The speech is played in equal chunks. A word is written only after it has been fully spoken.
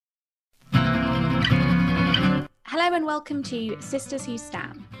Hello and welcome to Sisters Who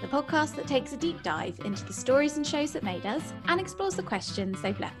Stan, the podcast that takes a deep dive into the stories and shows that made us and explores the questions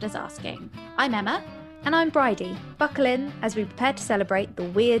they've left us asking. I'm Emma. And I'm Bridie. Buckle in as we prepare to celebrate the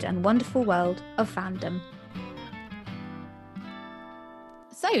weird and wonderful world of fandom.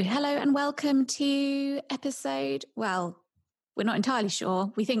 So, hello and welcome to episode, well, we're not entirely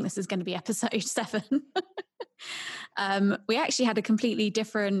sure. We think this is going to be episode 7. We actually had a completely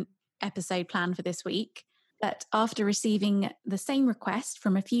different episode planned for this week. But after receiving the same request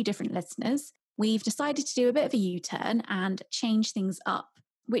from a few different listeners, we've decided to do a bit of a U-turn and change things up,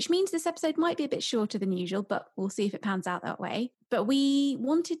 which means this episode might be a bit shorter than usual, but we'll see if it pans out that way. But we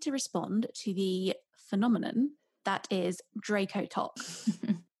wanted to respond to the phenomenon that is Draco Talk.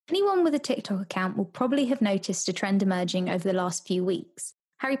 Anyone with a TikTok account will probably have noticed a trend emerging over the last few weeks.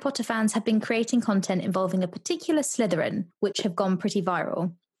 Harry Potter fans have been creating content involving a particular Slytherin, which have gone pretty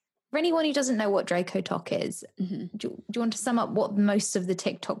viral. For anyone who doesn't know what Draco Talk is, do you want to sum up what most of the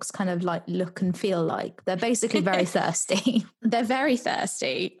TikToks kind of like look and feel like? They're basically very thirsty. They're very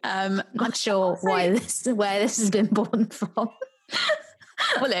thirsty. Not sure where this has been born from.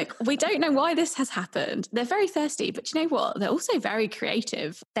 Well, look, we don't know why this has happened. They're very thirsty, but you know what? They're also very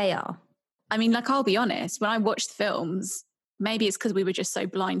creative. They are. I mean, like, I'll be honest, when I watched the films, maybe it's because we were just so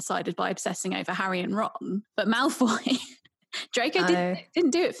blindsided by obsessing over Harry and Ron, but Malfoy... Draco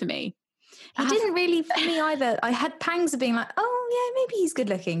didn't do it for me. He didn't really for me either. I had pangs of being like, oh yeah, maybe he's good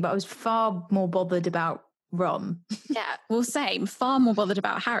looking, but I was far more bothered about Ron. Yeah, well, same. Far more bothered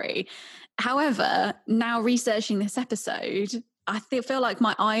about Harry. However, now researching this episode, I feel like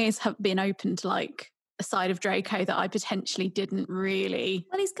my eyes have been opened to like a side of Draco that I potentially didn't really.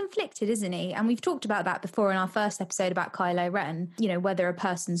 Well, he's conflicted, isn't he? And we've talked about that before in our first episode about Kylo Ren, you know, whether a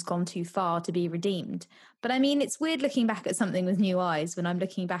person's gone too far to be redeemed. But I mean, it's weird looking back at something with new eyes when I'm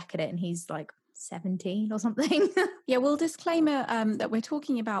looking back at it and he's like 17 or something. Yeah, well, disclaimer that we're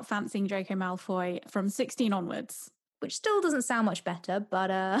talking about fancying Draco Malfoy from 16 onwards. Which still doesn't sound much better,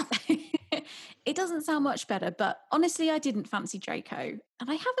 but... It doesn't sound much better, but honestly, I didn't fancy Draco.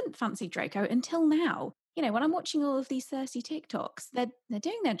 And I haven't fancied Draco until now. You know, when I'm watching all of these thirsty TikToks, they're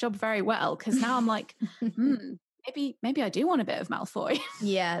doing their job very well, because now I'm like, maybe I do want a bit of Malfoy.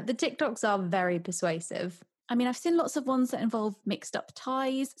 Yeah, the TikToks are very persuasive. I mean, I've seen lots of ones that involve mixed up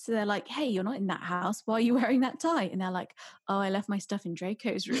ties. So they're like, hey, you're not in that house. Why are you wearing that tie? And they're like, oh, I left my stuff in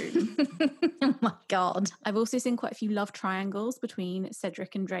Draco's room. Oh my God. I've also seen quite a few love triangles between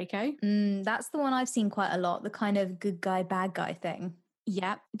Cedric and Draco. That's the one I've seen quite a lot, the kind of good guy, bad guy thing.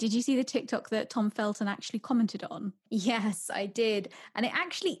 Yeah. Did you see the TikTok that Tom Felton actually commented on? Yes, I did. And it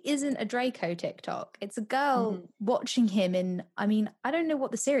actually isn't a Draco TikTok. It's a girl watching him in, I mean, I don't know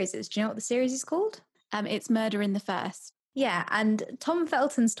what the series is. Do you know what the series is called? It's Murder in the First. Yeah, and Tom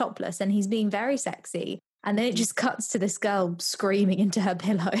Felton's topless and he's being very sexy. And then it just cuts to this girl screaming into her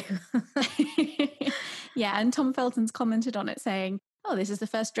pillow. Yeah, and Tom Felton's commented on it saying, oh, this is the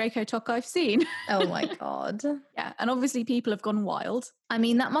first Draco Talk I've seen. Oh my God. Yeah, and obviously people have gone wild. I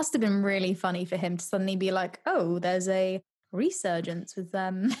mean, that must have been really funny for him to suddenly be like, oh, there's a resurgence with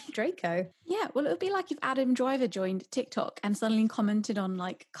Draco. Yeah, well, it would be like if Adam Driver joined TikTok and suddenly commented on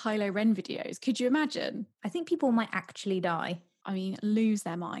like Kylo Ren videos. Could you imagine? I think people might actually die. I mean, lose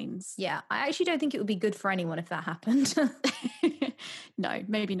their minds. Yeah, I actually don't think it would be good for anyone if that happened. No,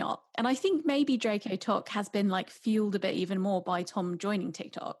 maybe not. And I think maybe Draco Talk has been like fueled a bit even more by Tom joining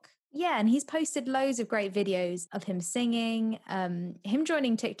TikTok. Yeah, and he's posted loads of great videos of him singing. Him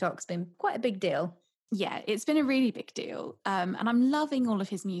joining TikTok's been quite a big deal. Yeah, it's been a really big deal. And I'm loving all of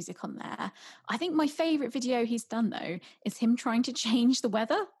his music on there. I think my favourite video he's done, though, is him trying to change the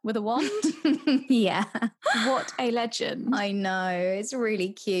weather with a wand. Yeah. What a legend. I know. It's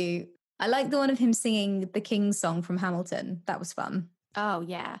really cute. I like the one of him singing the King's song from Hamilton. That was fun. Oh,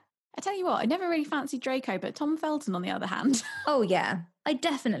 yeah. I tell you what, I never really fancied Draco, but Tom Felton, on the other hand. Oh, yeah. I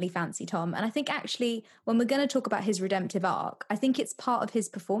definitely fancy Tom. And I think actually when we're going to talk about his redemptive arc, I think it's part of his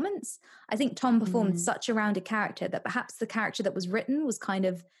performance. I think Tom performed such a rounded character that perhaps the character that was written was kind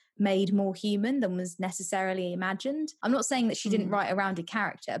of made more human than was necessarily imagined. I'm not saying that she didn't write a rounded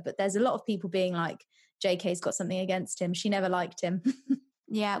character, but there's a lot of people being like, JK's got something against him. She never liked him.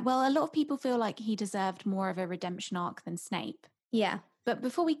 Yeah, well, a lot of people feel like he deserved more of a redemption arc than Snape. Yeah. But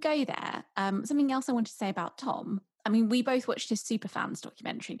before we go there, something else I wanted to say about Tom. I mean, we both watched his Superfans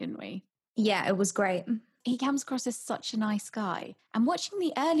documentary, didn't we? Yeah, it was great. He comes across as such a nice guy. And watching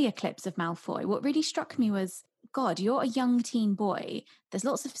the earlier clips of Malfoy, what really struck me was, God, you're a young teen boy. There's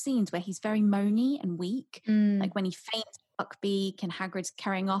lots of scenes where he's very moany and weak. Like when he faints Buckbeak and Hagrid's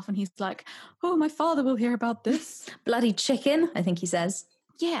carrying off and he's like, oh, my father will hear about this. Bloody chicken, I think he says.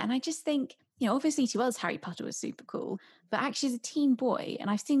 Yeah, and I just think obviously to us, Harry Potter was super cool, but actually as a teen boy, and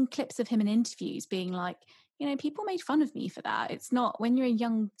I've seen clips of him in interviews being like, people made fun of me for that. It's not when you're a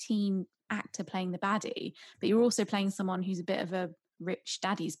young teen actor playing the baddie, but you're also playing someone who's a bit of a rich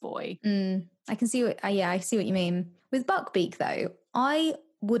daddy's boy. I can see I see what you mean. With Buckbeak, though, I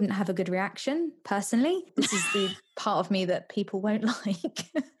wouldn't have a good reaction personally. This is the part of me that people won't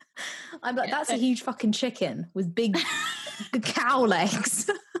like. I'm like, that's a huge fucking chicken with big cow legs.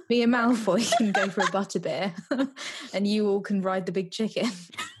 Me and Malfoy can go for a butterbeer and you all can ride the big chicken.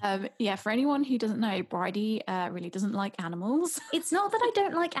 For anyone who doesn't know, Bridie really doesn't like animals. It's not that I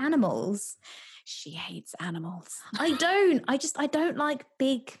don't like animals. She hates animals. I don't like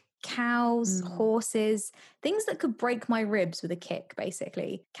big cows, horses, things that could break my ribs with a kick,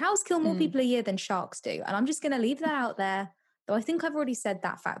 basically. Cows kill more people a year than sharks do. And I'm just going to leave that out there, though I think I've already said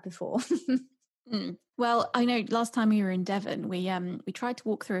that fact before. Well, I know last time we were in Devon, we tried to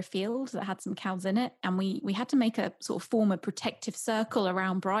walk through a field that had some cows in it, and we had to make a sort of form a protective circle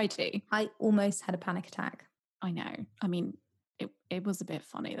around Bridie. I almost had a panic attack. I know. I mean, it was a bit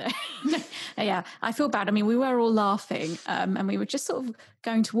funny though. Yeah, I feel bad. I mean, we were all laughing, and we were just sort of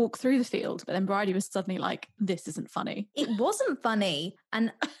going to walk through the field, but then Bridie was suddenly like, "This isn't funny." It wasn't funny,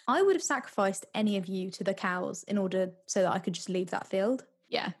 and I would have sacrificed any of you to the cows in order so that I could just leave that field.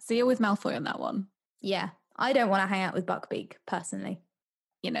 Yeah, so you're with Malfoy on that one. Yeah, I don't want to hang out with Buckbeak, personally.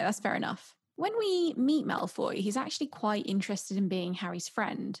 That's fair enough. When we meet Malfoy, he's actually quite interested in being Harry's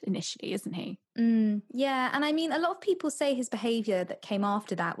friend initially, isn't he? Yeah, and I mean, a lot of people say his behaviour that came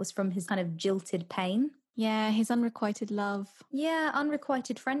after that was from his kind of jilted pain. Yeah, his unrequited love. Yeah,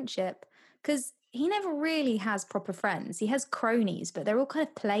 unrequited friendship. Because he never really has proper friends. He has cronies, but they're all kind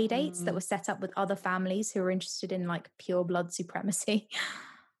of play dates that were set up with other families who are interested in like pure blood supremacy.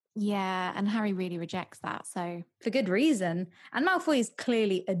 Yeah, and Harry really rejects that, so... For good reason. And Malfoy is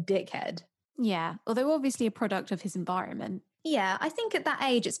clearly a dickhead. Yeah, although obviously a product of his environment. Yeah, I think at that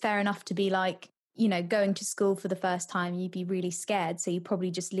age it's fair enough to be like, going to school for the first time, you'd be really scared, so you probably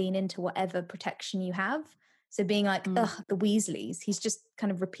just lean into whatever protection you have. So being like, ugh, the Weasleys, he's just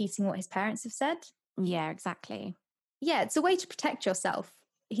kind of repeating what his parents have said. Yeah, exactly. Yeah, it's a way to protect yourself.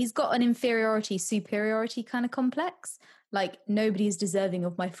 He's got an inferiority-superiority kind of complex. Like, nobody is deserving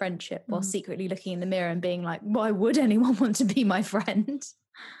of my friendship, while secretly looking in the mirror and being like, why would anyone want to be my friend?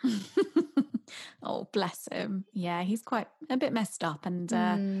 Oh, bless him. Yeah, he's quite a bit messed up and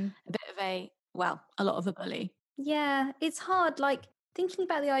a bit of a lot of a bully. Yeah, it's hard. Like, thinking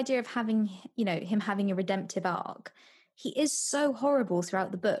about the idea of having, him having a redemptive arc, he is so horrible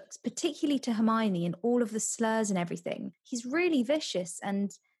throughout the books, particularly to Hermione and all of the slurs and everything. He's really vicious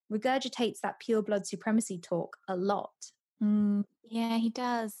and regurgitates that pure blood supremacy talk a lot. Yeah, he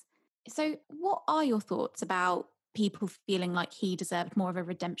does. So what are your thoughts about people feeling like he deserved more of a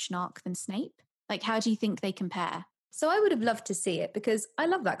redemption arc than Snape? Like, how do you think they compare? So I would have loved to see it because I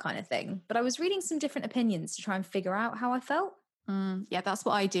love that kind of thing. But I was reading some different opinions to try and figure out how I felt. Yeah, that's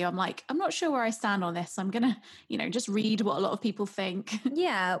what I do. I'm like, I'm not sure where I stand on this. I'm going to, just read what a lot of people think.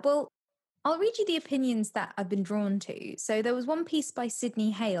 Yeah, well, I'll read you the opinions that I've been drawn to. So there was one piece by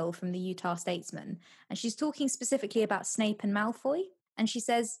Sydney Hale from the Utah Statesman, and she's talking specifically about Snape and Malfoy. And she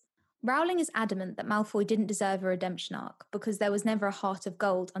says, Rowling is adamant that Malfoy didn't deserve a redemption arc because there was never a heart of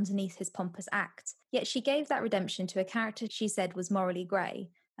gold underneath his pompous act. Yet she gave that redemption to a character she said was morally grey,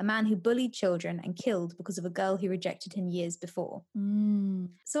 a man who bullied children and killed because of a girl who rejected him years before.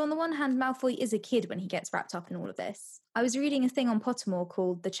 So on the one hand, Malfoy is a kid when he gets wrapped up in all of this. I was reading a thing on Pottermore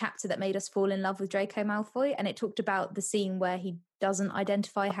called The Chapter That Made Us Fall in Love with Draco Malfoy, and it talked about the scene where he doesn't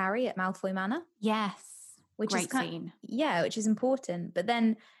identify Harry at Malfoy Manor. Yes. Great scene. Yeah, which is important. But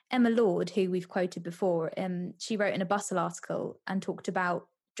then Emma Lord, who we've quoted before, she wrote in a Bustle article and talked about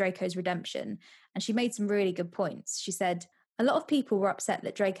Draco's redemption. And she made some really good points. She said, a lot of people were upset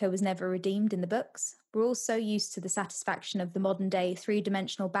that Draco was never redeemed in the books. We're all so used to the satisfaction of the modern day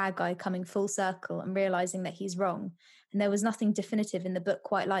three-dimensional bad guy coming full circle and realising that he's wrong. And there was nothing definitive in the book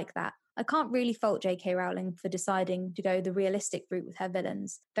quite like that. I can't really fault J.K. Rowling for deciding to go the realistic route with her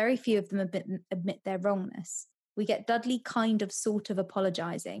villains. Very few of them admit their wrongness. We get Dudley kind of sort of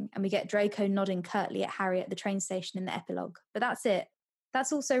apologising, and we get Draco nodding curtly at Harry at the train station in the epilogue. But that's it.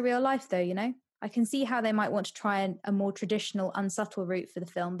 That's also real life though, I can see how they might want to try a more traditional, unsubtle route for the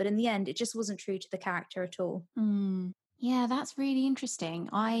film, but in the end, it just wasn't true to the character at all. Yeah, that's really interesting.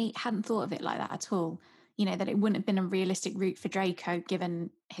 I hadn't thought of it like that at all. That it wouldn't have been a realistic route for Draco,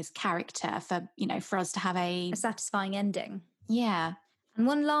 given his character, for us to have a satisfying ending. Yeah. And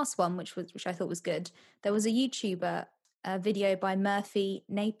one last one, which I thought was good. There was a YouTuber video by Murphy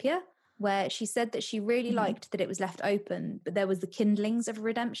Napier. where she said that she really liked that it was left open, but there was the kindlings of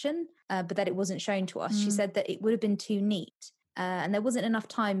redemption, but that it wasn't shown to us. She said that it would have been too neat. And there wasn't enough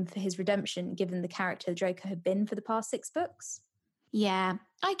time for his redemption, given the character Draco had been for the past 6 books. Yeah,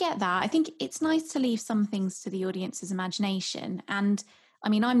 I get that. I think it's nice to leave some things to the audience's imagination. And I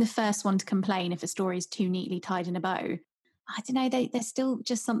mean, I'm the first one to complain if a story is too neatly tied in a bow. I don't know, there's still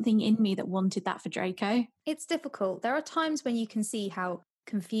just something in me that wanted that for Draco. It's difficult. There are times when you can see how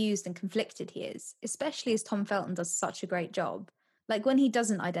confused and conflicted he is, especially as Tom Felton does such a great job. Like when he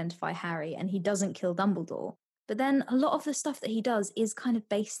doesn't identify Harry and he doesn't kill Dumbledore. But then a lot of the stuff that he does is kind of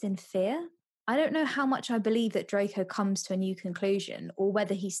based in fear. I don't know how much I believe that Draco comes to a new conclusion or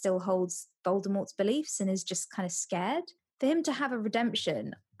whether he still holds Voldemort's beliefs and is just kind of scared. For him to have a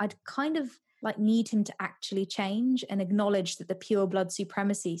redemption, I'd kind of like need him to actually change and acknowledge that the pure blood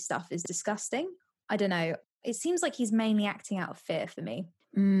supremacy stuff is disgusting. I don't know. It seems like he's mainly acting out of fear for me.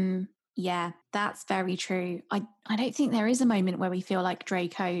 Yeah, that's very true. I don't think there is a moment where we feel like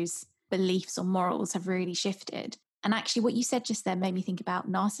Draco's beliefs or morals have really shifted. And actually what you said just then made me think about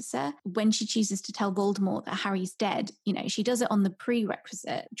Narcissa. When she chooses to tell Voldemort that Harry's dead, you know, she does it on the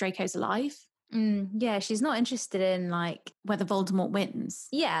prerequisite, Draco's alive. Yeah, she's not interested in like whether Voldemort wins.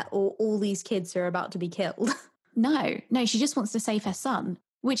 Yeah, or all these kids are about to be killed. No, she just wants to save her son,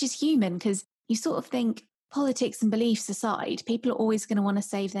 which is human because you sort of think, politics and beliefs aside, people are always going to want to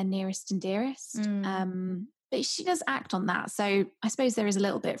save their nearest and dearest. But she does act on that. So I suppose there is a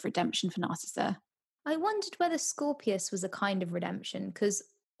little bit of redemption for Narcissa. I wondered whether Scorpius was a kind of redemption, because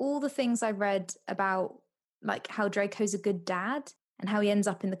all the things I read about like how Draco's a good dad and how he ends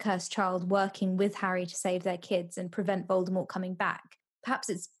up in the Cursed Child working with Harry to save their kids and prevent Voldemort coming back. Perhaps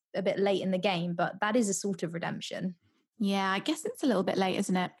it's a bit late in the game, but that is a sort of redemption. Yeah, I guess it's a little bit late,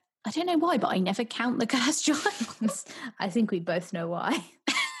 isn't it? I don't know why, but I never count the Cursed Child. I think we both know why.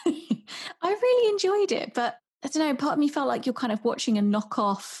 I really enjoyed it, but I don't know, part of me felt like you're kind of watching a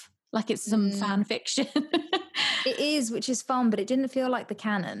knockoff, like it's some fan fiction. It is, which is fun, but it didn't feel like the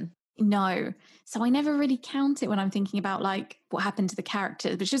canon. No. So I never really count it when I'm thinking about like what happened to the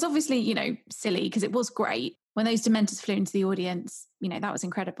characters, which is obviously, you know, silly because it was great. When those Dementors flew into the audience, you know, that was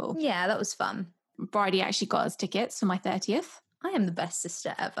incredible. Yeah, that was fun. Bridie actually got us tickets for my 30th. I am the best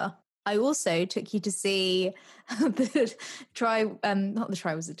sister ever. I also took you to see the not the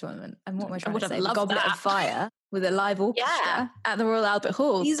Triwizard Tournament. And what am I trying to say? The Goblet of Fire with a live orchestra. Yeah, at the Royal Albert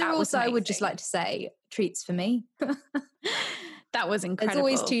Hall. These are also, I would just like to say, treats for me. That was incredible.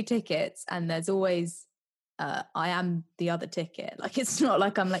 There's always 2 tickets and there's always, I am the other ticket. Like, it's not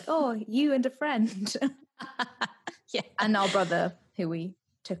like I'm like, oh, you and a friend. Yeah. And our brother who we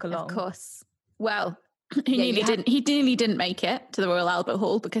took along. Of course. Well, he nearly didn't make it to the Royal Albert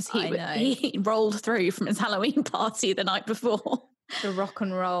Hall because he rolled through from his Halloween party the night before. The rock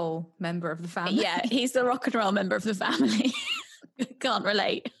and roll member of the family. Yeah, he's the rock and roll member of the family. Can't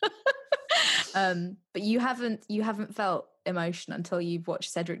relate. But you haven't felt emotion until you've watched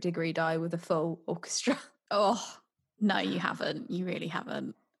Cedric Diggory die with a full orchestra. Oh, no, you haven't. You really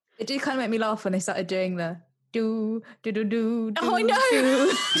haven't. It did kind of make me laugh when they started doing the do do do do. Oh, I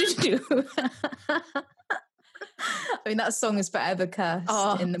know. Do. I mean, that song is forever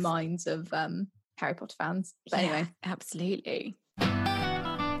cursed in the minds of Harry Potter fans. But anyway, absolutely.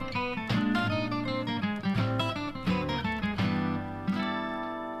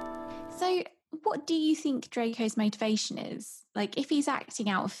 So what do you think Draco's motivation is? Like, if he's acting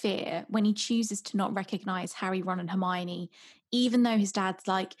out of fear when he chooses to not recognise Harry, Ron and Hermione, even though his dad's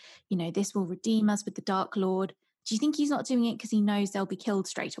like, you know, this will redeem us with the Dark Lord, do you think he's not doing it because he knows they'll be killed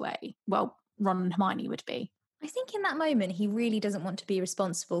straight away? Well, Ron and Hermione would be. I think in that moment, he really doesn't want to be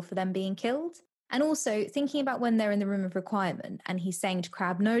responsible for them being killed. And also thinking about when they're in the Room of Requirement and he's saying to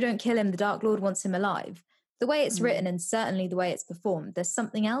Crabbe, no, don't kill him. The Dark Lord wants him alive. The way it's written and certainly the way it's performed, there's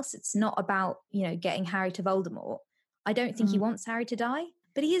something else. It's not about, you know, getting Harry to Voldemort. I don't think he wants Harry to die,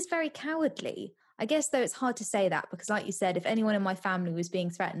 but he is very cowardly. I guess, though, it's hard to say that because, like you said, if anyone in my family was being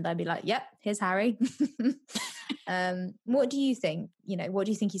threatened, I'd be like, yep, here's Harry. What do you think? You know, what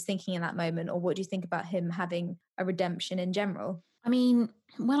do you think he's thinking in that moment? Or what do you think about him having a redemption in general? I mean,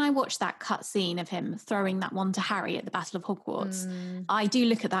 when I watched that cut scene of him throwing that one to Harry at the Battle of Hogwarts, I do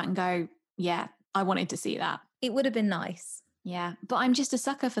look at that and go, yeah, I wanted to see that. It would have been nice. Yeah, but I'm just a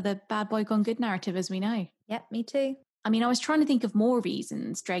sucker for the bad boy gone good narrative, as we know. Yep, me too. I mean, I was trying to think of more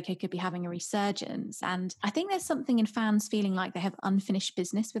reasons Draco could be having a resurgence, and I think there's something in fans feeling like they have unfinished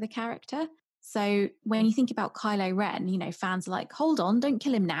business with a character. So when you think about Kylo Ren, you know, fans are like, hold on, don't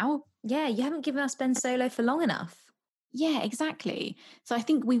kill him now. Yeah, you haven't given us Ben Solo for long enough. Yeah, exactly. So I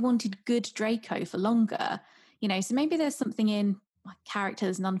think we wanted good Draco for longer, you know, so maybe there's something in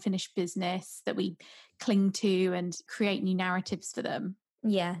characters and unfinished business that we cling to and create new narratives for them.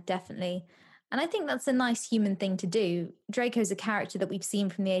 Yeah, definitely. And I think that's a nice human thing to do. Draco's a character that we've seen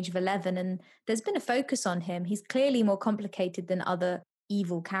from the age of 11, and there's been a focus on him. He's clearly more complicated than other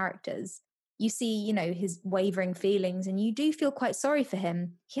evil characters. You see, his wavering feelings, and you do feel quite sorry for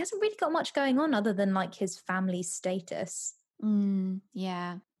him. He hasn't really got much going on other than like his family status.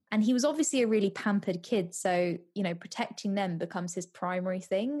 Yeah. And he was obviously a really pampered kid. So, protecting them becomes his primary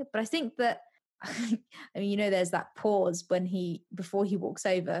thing. But I think that, I mean, there's that pause before he walks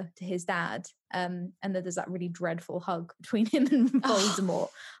over to his dad. And then there's that really dreadful hug between him and Voldemort,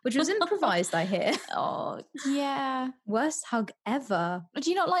 which was improvised, I hear. Oh, yeah. Worst hug ever. Do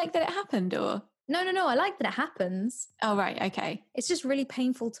you not like that it happened, or? No. I like that it happens. Oh, right. Okay. It's just really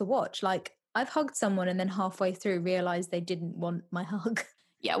painful to watch. Like, I've hugged someone and then halfway through realized they didn't want my hug.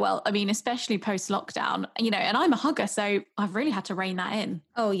 Yeah, well, I mean, especially post-lockdown, and I'm a hugger, so I've really had to rein that in.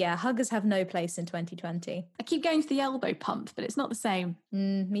 Oh, yeah, huggers have no place in 2020. I keep going for the elbow pump, but it's not the same.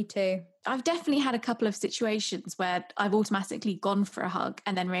 Me too. I've definitely had a couple of situations where I've automatically gone for a hug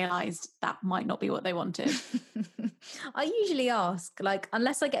and then realised that might not be what they wanted. I usually ask, like,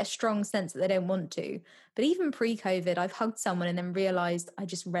 unless I get a strong sense that they don't want to. But even pre-COVID, I've hugged someone and then realised I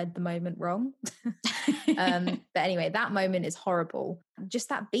just read the moment wrong. But anyway, that moment is horrible. Just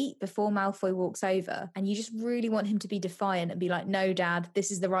that beat before Malfoy walks over, and you just really want him to be defiant and be like, no, Dad, this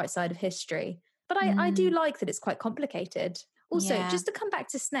is the right side of history. But I do like that it's quite complicated. Also, just to come back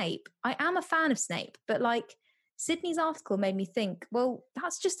to Snape, I am a fan of Snape, but like Sydney's article made me think, well,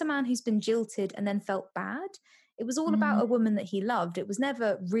 that's just a man who's been jilted and then felt bad. It was all about a woman that he loved. It was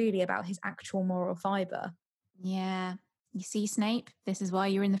never really about his actual moral fibre. Yeah. You see, Snape, this is why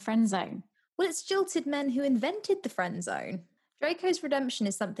you're in the friend zone. Well, it's jilted men who invented the friend zone. Draco's redemption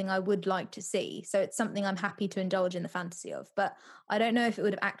is something I would like to see, so it's something I'm happy to indulge in the fantasy of, but I don't know if it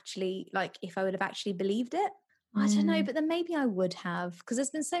would have actually, if I would have actually believed it. I don't know, but then maybe I would have, because there's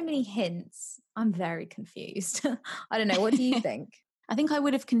been so many hints. I'm very confused. I don't know. What do you think? I think I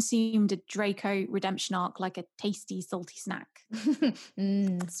would have consumed a Draco redemption arc like a tasty, salty snack.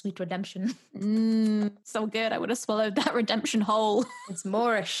 Sweet redemption. So good. I would have swallowed that redemption whole. It's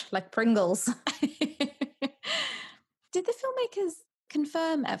Moorish, like Pringles. Did the filmmakers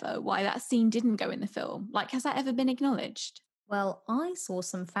confirm ever why that scene didn't go in the film? Like, has that ever been acknowledged? Well, I saw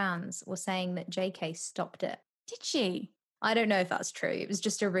some fans were saying that JK stopped it. Did she? I don't know if that's true. It was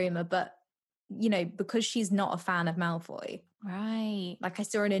just a rumor, but, because she's not a fan of Malfoy. Right. Like, I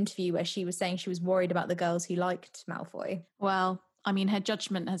saw an interview where she was saying she was worried about the girls who liked Malfoy. Well, I mean, her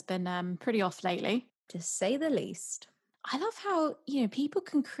judgment has been pretty off lately. To say the least. I love how, people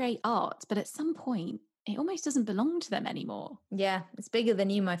can create art, but at some point, it almost doesn't belong to them anymore. Yeah, it's bigger than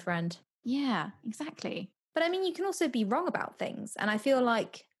you, my friend. Yeah, exactly. But I mean, you can also be wrong about things. And I feel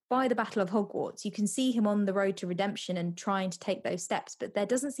like by the Battle of Hogwarts, you can see him on the road to redemption and trying to take those steps, but there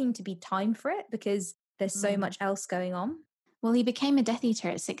doesn't seem to be time for it because there's so much else going on. Well, he became a Death Eater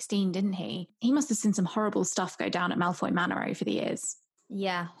at 16, didn't he? He must have seen some horrible stuff go down at Malfoy Manor over the years.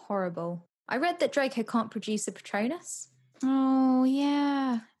 Yeah, horrible. I read that Draco can't produce a Patronus. Oh,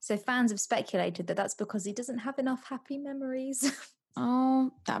 yeah. So fans have speculated that that's because he doesn't have enough happy memories.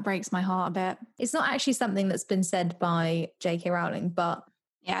 Oh, that breaks my heart a bit. It's not actually something that's been said by J.K. Rowling, but...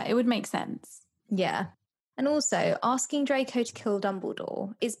 yeah, it would make sense. Yeah. And also, asking Draco to kill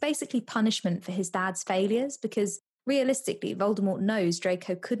Dumbledore is basically punishment for his dad's failures, because realistically, Voldemort knows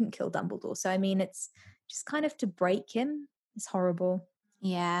Draco couldn't kill Dumbledore. So, I mean, it's just kind of to break him. It's horrible.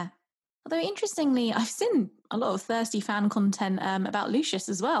 Yeah. Although, interestingly, I've seen a lot of thirsty fan content about Lucius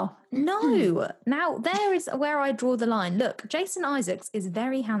as well. No. Now, there is where I draw the line. Look, Jason Isaacs is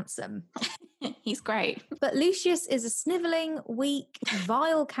very handsome. He's great. But Lucius is a snivelling, weak,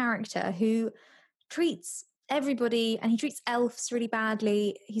 vile character who treats everybody, and he treats elves really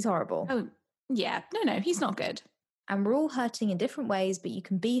badly. He's horrible. Oh, yeah. No, he's not good. And we're all hurting in different ways, but you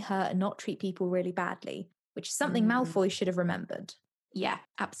can be hurt and not treat people really badly, which is something Malfoy should have remembered. Yeah,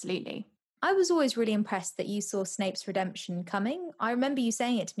 absolutely. I was always really impressed that you saw Snape's redemption coming. I remember you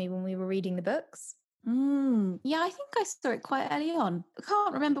saying it to me when we were reading the books. Yeah, I think I saw it quite early on. I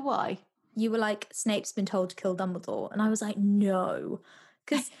can't remember why. You were like, Snape's been told to kill Dumbledore. And I was like, no.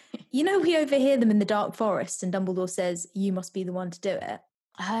 Because, we overhear them in the Dark Forest and Dumbledore says, you must be the one to do it.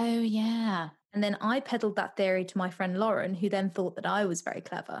 Oh, yeah. And then I peddled that theory to my friend Lauren, who then thought that I was very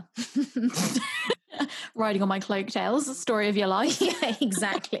clever. Riding on my coattails, the story of your life. Yeah,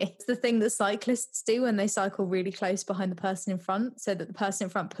 exactly. It's the thing that cyclists do when they cycle really close behind the person in front, so that the person in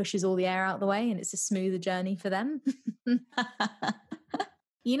front pushes all the air out the way and it's a smoother journey for them.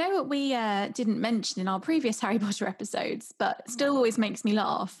 You know what we didn't mention in our previous Harry Potter episodes, but still always makes me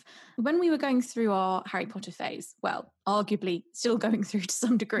laugh? When we were going through our Harry Potter phase, well, arguably still going through to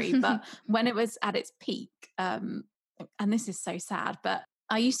some degree, but when it was at its peak, and this is so sad, but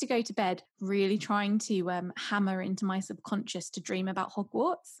I used to go to bed really trying to hammer into my subconscious to dream about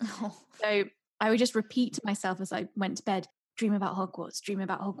Hogwarts. Oh. So I would just repeat to myself as I went to bed, dream about Hogwarts, dream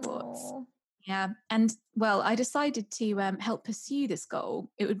about Hogwarts. Oh. Yeah. And well, I decided to help pursue this goal.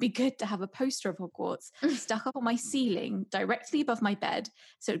 It would be good to have a poster of Hogwarts stuck up on my ceiling directly above my bed.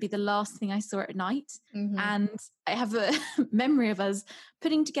 So it would be the last thing I saw at night. Mm-hmm. And I have a memory of us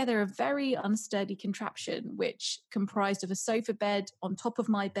putting together a very unsteady contraption, which comprised of a sofa bed on top of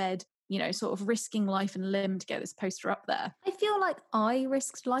my bed, you know, sort of risking life and limb to get this poster up there. I feel like I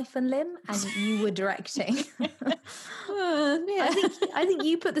risked life and limb and you were directing. Yeah. I think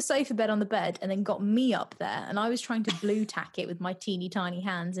you put the sofa bed on the bed and then got me up there, and I was trying to blue tack it with my teeny tiny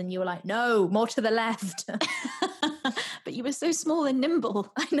hands, and you were like, no, more to the left. But you were so small and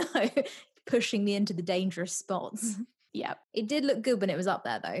nimble. I know, pushing me into the dangerous spots. Yeah. It did look good when it was up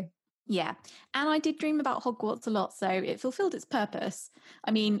there though. Yeah. And I did dream about Hogwarts a lot, so it fulfilled its purpose.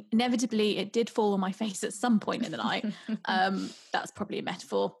 I mean, inevitably, it did fall on my face at some point in the night. That's probably a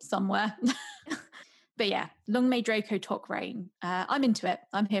metaphor somewhere. But yeah, long may Draco Talk reign. I'm into it.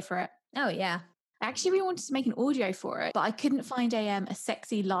 I'm here for it. Oh, yeah. I actually really wanted to make an audio for it, but I couldn't find a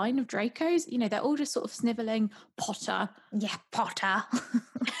sexy line of Dracos. You know, they're all just sort of sniveling, Potter. Yeah, Potter.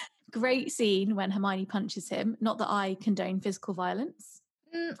 Great scene when Hermione punches him. Not that I condone physical violence.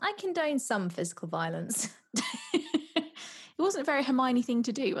 I condone some physical violence. It wasn't a very Hermione thing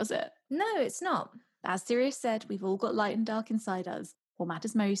to do, was it? No, it's not. As Sirius said, we've all got light and dark inside us. What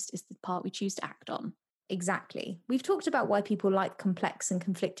matters most is the part we choose to act on. Exactly. We've talked about why people like complex and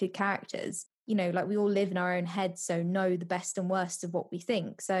conflicted characters. You know, like we all live in our own heads, so know the best and worst of what we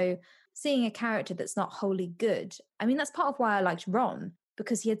think. So seeing a character that's not wholly good, I mean, that's part of why I liked Ron,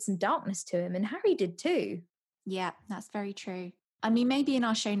 because he had some darkness to him, and Harry did too. Yeah, that's very true. I mean, maybe in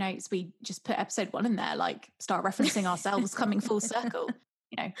our show notes, we just put episode 1 in there, like start referencing ourselves coming full circle,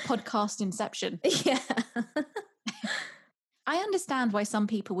 you know, podcast inception. Yeah. I understand why some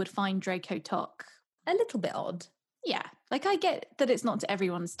people would find Draco Talk a little bit odd. Yeah, like I get that it's not to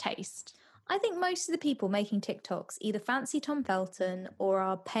everyone's taste. I think most of the people making TikToks either fancy Tom Felton or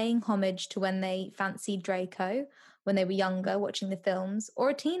are paying homage to when they fancied Draco when they were younger, watching the films, or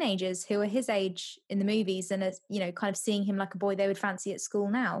are teenagers who are his age in the movies and are, you know, kind of seeing him like a boy they would fancy at school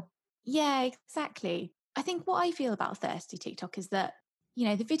now. Yeah, exactly. I think what I feel about Thirsty TikTok is that, you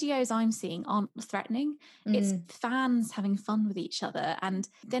know, the videos I'm seeing aren't threatening. It's fans having fun with each other, and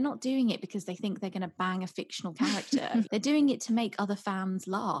they're not doing it because they think they're going to bang a fictional character. They're doing it to make other fans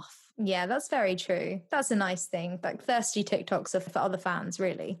laugh. Yeah, that's very true. That's a nice thing. Like Thirsty TikToks are for other fans,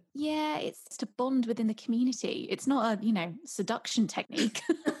 really. Yeah, it's to bond within the community. It's not a, you know, seduction technique.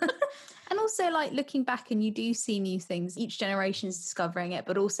 And also, like, looking back and you do see new things. Each generation is discovering it,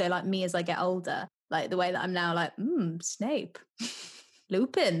 but also, like, me as I get older, like the way that I'm now like, Snape.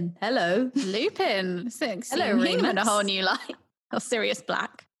 Lupin, hello. Lupin. Hello, him in a whole new light. Or Sirius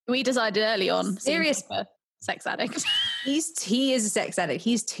Black. We decided early on. Sirius, sex addict. He is a sex addict.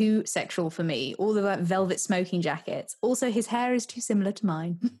 He's too sexual for me. All the velvet smoking jackets. Also, his hair is too similar to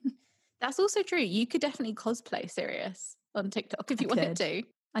mine. That's also true. You could definitely cosplay Sirius on TikTok if you wanted to.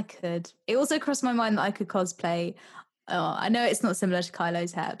 I could. It also crossed my mind that I could cosplay. I know it's not similar to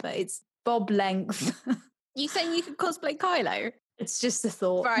Kylo's hair, but it's bob length. You saying you could cosplay Kylo? It's just a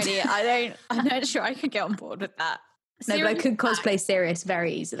thought. Friday, I'm not sure I could get on board with that. No, but I could cosplay Sirius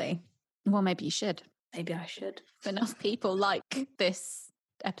very easily. Well, maybe you should. Maybe I should. If enough people like this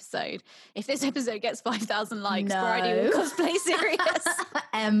episode. If this episode gets 5,000 likes, Bridie will cosplay Sirius.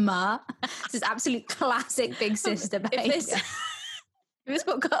 Emma. This is absolute classic big sister behavior. If this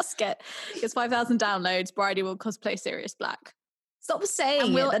podcast gets 5,000 downloads, Bridie will cosplay Sirius Black. Stop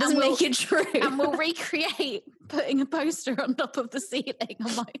saying it. That doesn't make it true. And we'll recreate putting a poster on top of the ceiling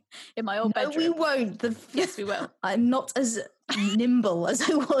in my old bedroom. No, we won't. Yes, we will. I'm not as nimble as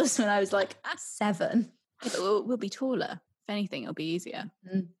I was when I was like 7. Yeah, but we'll be taller. If anything, it'll be easier.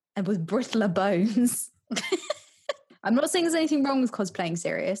 And with brittler bones. I'm not saying there's anything wrong with cosplaying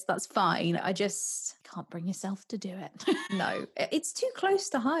Sirius. That's fine. I just can't bring yourself to do it. No, it's too close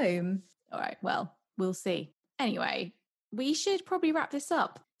to home. All right, well, we'll see. Anyway, we should probably wrap this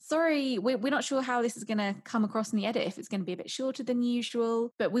up. Sorry, we're not sure how this is going to come across in the edit, if it's going to be a bit shorter than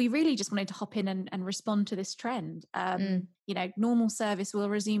usual, but we really just wanted to hop in and respond to this trend. Normal service will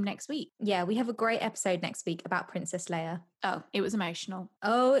resume next week. Yeah, we have a great episode next week about Princess Leia. Oh, it was emotional.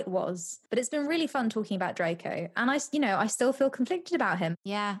 Oh, it was. But it's been really fun talking about Draco. And I still feel conflicted about him.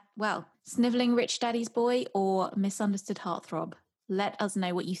 Yeah, well, snivelling rich daddy's boy or misunderstood heartthrob? Let us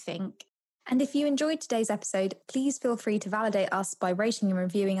know what you think. And if you enjoyed today's episode, please feel free to validate us by rating and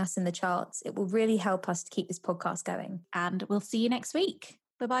reviewing us in the charts. It will really help us to keep this podcast going. And we'll see you next week.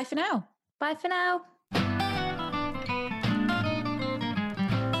 Bye-bye for now. Bye for now.